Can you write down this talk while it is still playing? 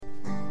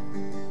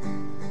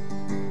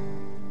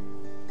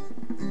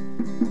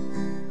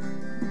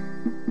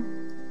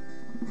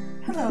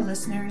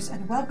listeners,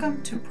 and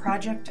welcome to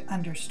Project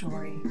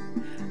Understory,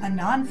 a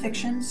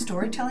nonfiction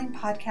storytelling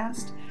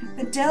podcast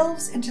that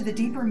delves into the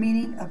deeper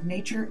meaning of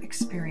nature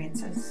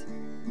experiences.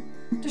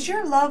 Does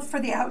your love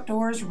for the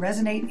outdoors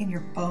resonate in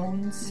your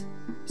bones?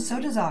 So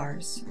does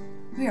ours.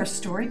 We are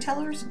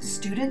storytellers,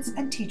 students,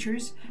 and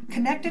teachers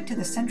connected to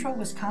the Central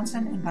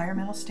Wisconsin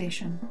Environmental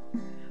Station.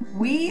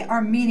 We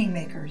are meaning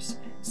makers,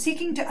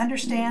 seeking to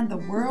understand the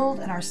world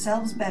and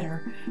ourselves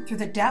better through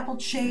the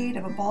dappled shade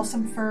of a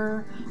balsam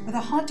fir or the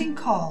haunting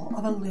call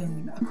of a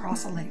loon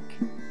across a lake.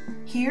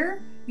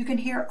 Here, you can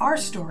hear our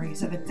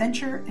stories of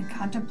adventure and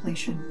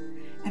contemplation,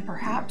 and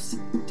perhaps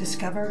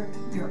discover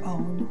your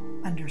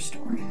own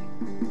understory.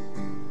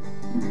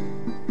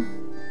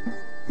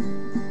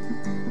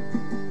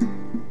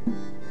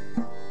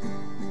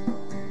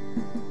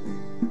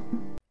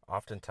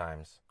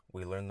 Oftentimes,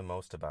 we learn the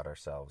most about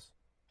ourselves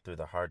through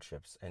the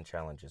hardships and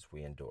challenges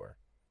we endure.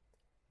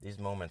 These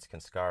moments can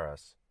scar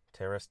us,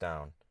 tear us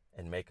down,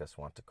 and make us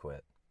want to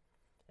quit.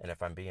 And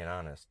if I'm being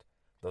honest,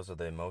 those are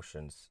the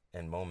emotions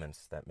and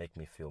moments that make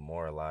me feel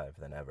more alive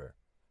than ever.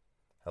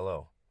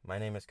 Hello, my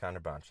name is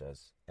Connor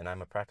Bonches, and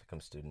I'm a practicum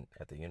student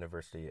at the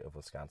University of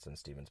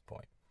Wisconsin-Stevens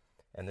Point.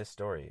 And this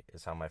story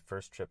is how my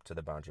first trip to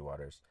the Boundary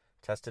Waters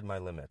tested my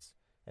limits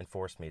and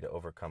forced me to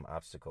overcome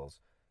obstacles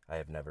I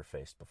have never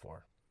faced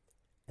before.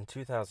 In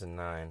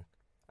 2009,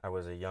 I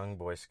was a young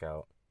Boy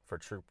Scout for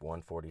Troop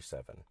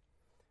 147.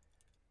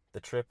 The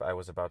trip I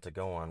was about to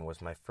go on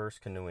was my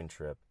first canoeing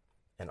trip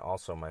and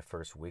also my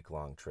first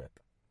week-long trip.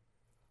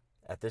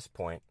 At this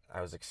point,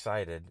 I was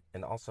excited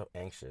and also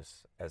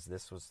anxious, as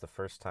this was the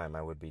first time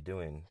I would be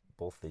doing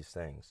both these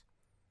things.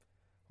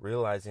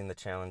 Realizing the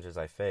challenges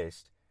I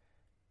faced,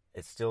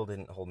 it still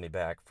didn't hold me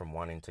back from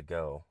wanting to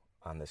go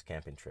on this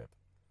camping trip.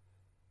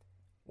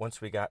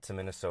 Once we got to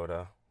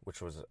Minnesota,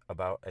 which was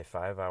about a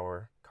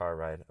 5-hour car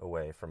ride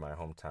away from my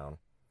hometown,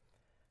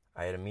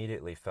 I had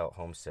immediately felt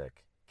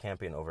homesick,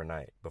 camping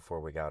overnight before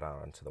we got out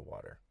onto the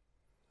water.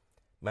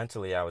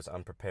 Mentally, I was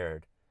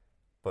unprepared,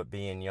 but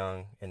being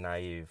young and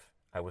naive,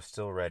 I was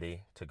still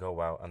ready to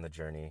go out on the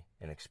journey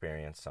and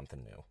experience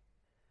something new.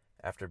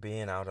 After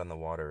being out on the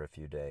water a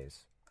few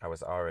days, I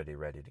was already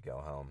ready to go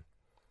home.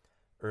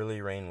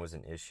 Early rain was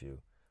an issue,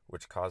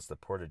 which caused the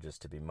portages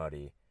to be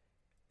muddy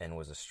and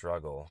was a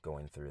struggle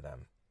going through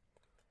them.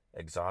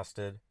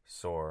 Exhausted,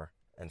 sore,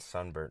 and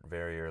sunburnt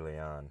very early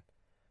on,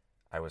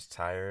 I was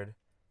tired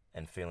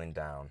and feeling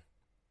down.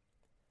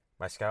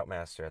 My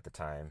scoutmaster at the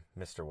time,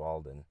 Mr.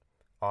 Walden,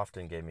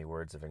 often gave me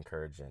words of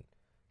encouragement,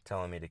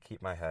 telling me to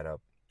keep my head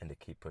up and to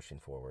keep pushing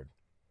forward.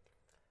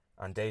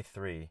 On day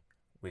 3,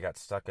 we got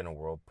stuck in a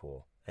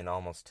whirlpool and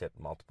almost tipped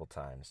multiple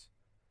times.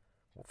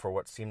 For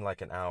what seemed like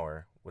an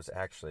hour was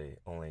actually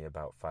only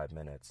about 5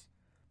 minutes,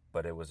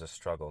 but it was a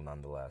struggle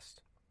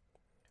nonetheless.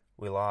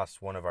 We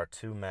lost one of our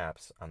 2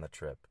 maps on the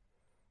trip,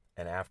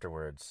 and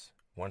afterwards,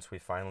 once we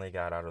finally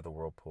got out of the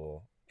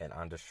whirlpool and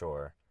onto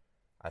shore,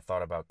 I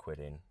thought about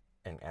quitting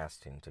and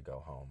asking to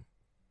go home.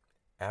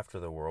 After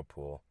the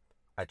whirlpool,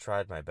 I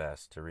tried my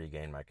best to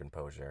regain my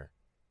composure,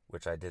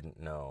 which I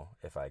didn't know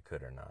if I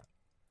could or not.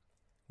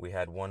 We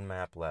had 1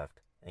 map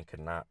left and could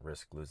not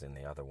risk losing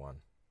the other one.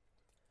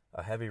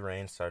 A heavy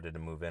rain started to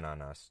move in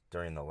on us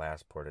during the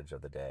last portage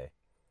of the day,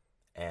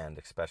 and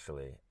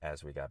especially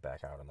as we got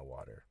back out on the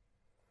water.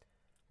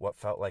 What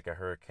felt like a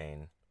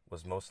hurricane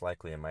was most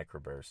likely a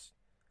microburst,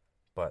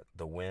 but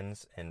the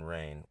winds and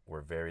rain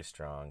were very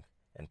strong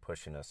and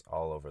pushing us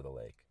all over the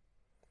lake.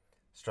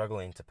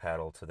 Struggling to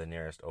paddle to the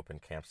nearest open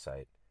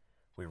campsite,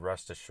 we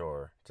rushed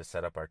ashore to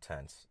set up our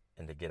tents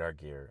and to get our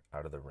gear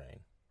out of the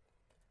rain.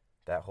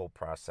 That whole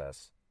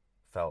process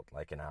felt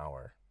like an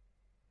hour.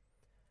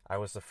 I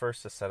was the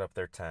first to set up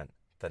their tent,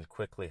 then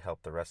quickly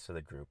helped the rest of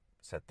the group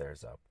set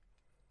theirs up.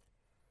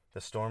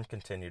 The storm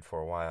continued for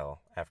a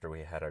while after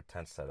we had our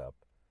tent set up,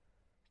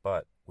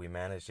 but we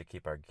managed to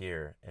keep our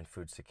gear and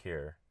food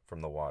secure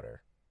from the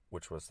water,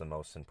 which was the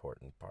most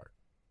important part.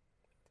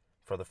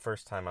 For the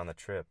first time on the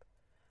trip,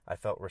 I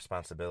felt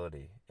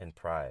responsibility and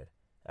pride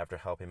after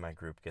helping my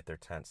group get their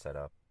tent set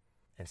up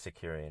and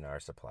securing our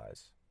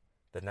supplies.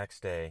 The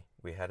next day,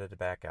 we headed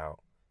back out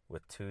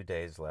with 2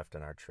 days left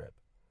in our trip.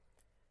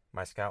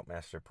 My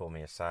scoutmaster pulled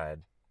me aside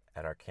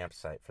at our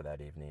campsite for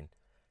that evening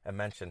and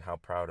mentioned how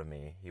proud of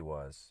me he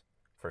was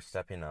for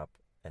stepping up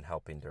and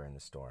helping during the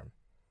storm.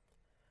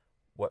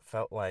 What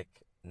felt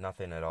like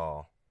nothing at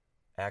all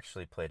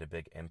actually played a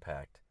big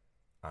impact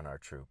on our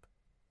troop.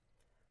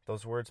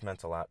 Those words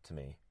meant a lot to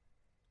me,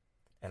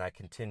 and I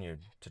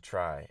continued to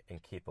try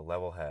and keep a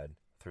level head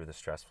through the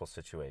stressful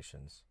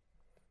situations.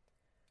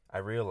 I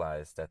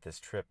realized that this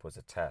trip was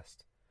a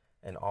test,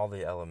 and all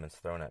the elements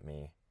thrown at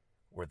me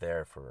were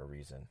there for a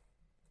reason.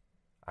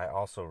 I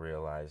also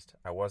realized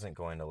I wasn't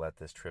going to let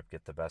this trip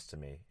get the best of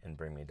me and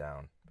bring me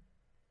down.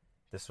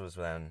 This was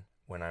then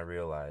when I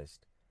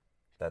realized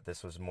that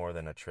this was more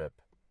than a trip.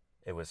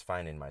 It was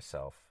finding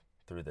myself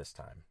through this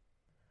time.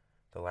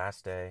 The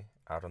last day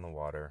out on the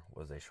water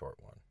was a short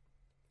one.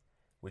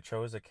 We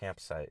chose a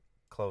campsite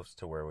close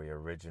to where we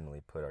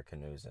originally put our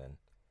canoes in.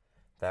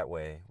 That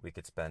way, we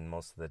could spend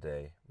most of the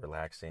day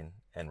relaxing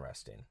and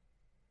resting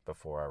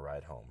before our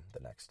ride home the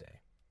next day.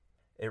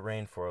 It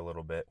rained for a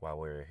little bit while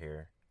we were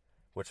here,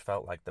 which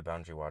felt like the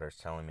Boundary Waters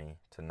telling me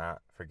to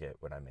not forget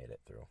what I made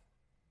it through.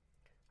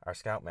 Our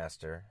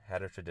scoutmaster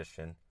had a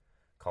tradition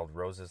called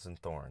Roses and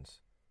Thorns,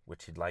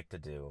 which he'd like to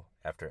do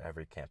after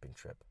every camping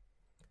trip.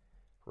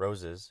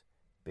 Roses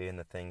being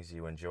the things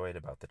you enjoyed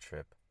about the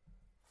trip,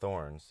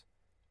 thorns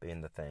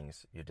being the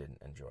things you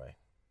didn't enjoy.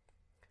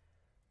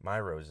 My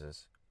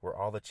roses were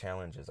all the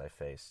challenges I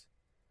faced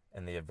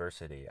and the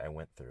adversity I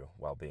went through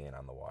while being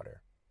on the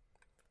water.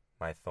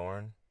 My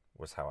thorn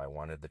was how I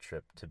wanted the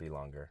trip to be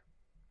longer.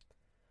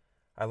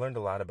 I learned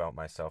a lot about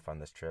myself on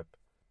this trip,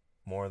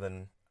 more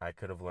than I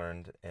could have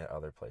learned in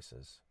other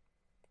places.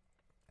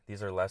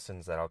 These are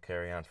lessons that I'll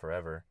carry on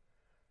forever,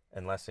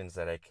 and lessons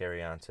that I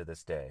carry on to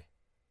this day.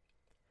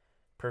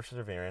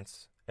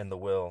 Perseverance and the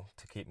will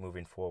to keep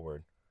moving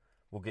forward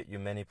will get you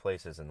many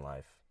places in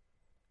life,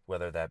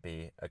 whether that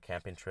be a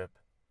camping trip,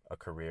 a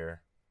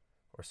career,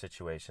 or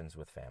situations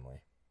with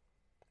family.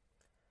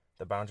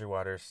 The Boundary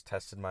Waters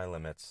tested my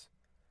limits,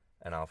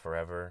 and I'll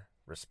forever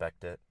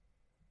respect it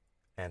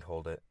and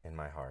hold it in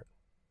my heart.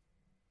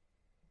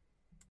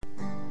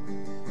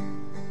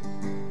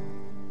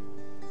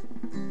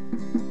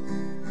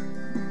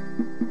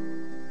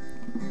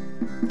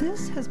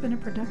 This has been a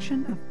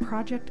production of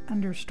Project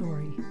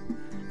Understory.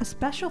 A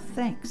special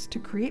thanks to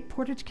Create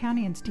Portage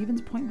County in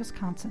Stevens Point,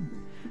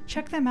 Wisconsin.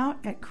 Check them out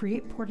at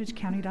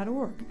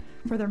createportagecounty.org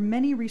for their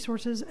many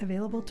resources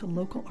available to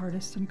local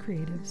artists and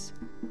creatives.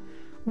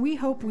 We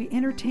hope we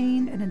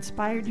entertained and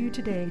inspired you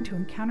today to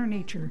encounter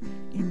nature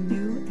in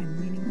new and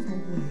meaningful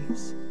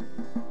ways.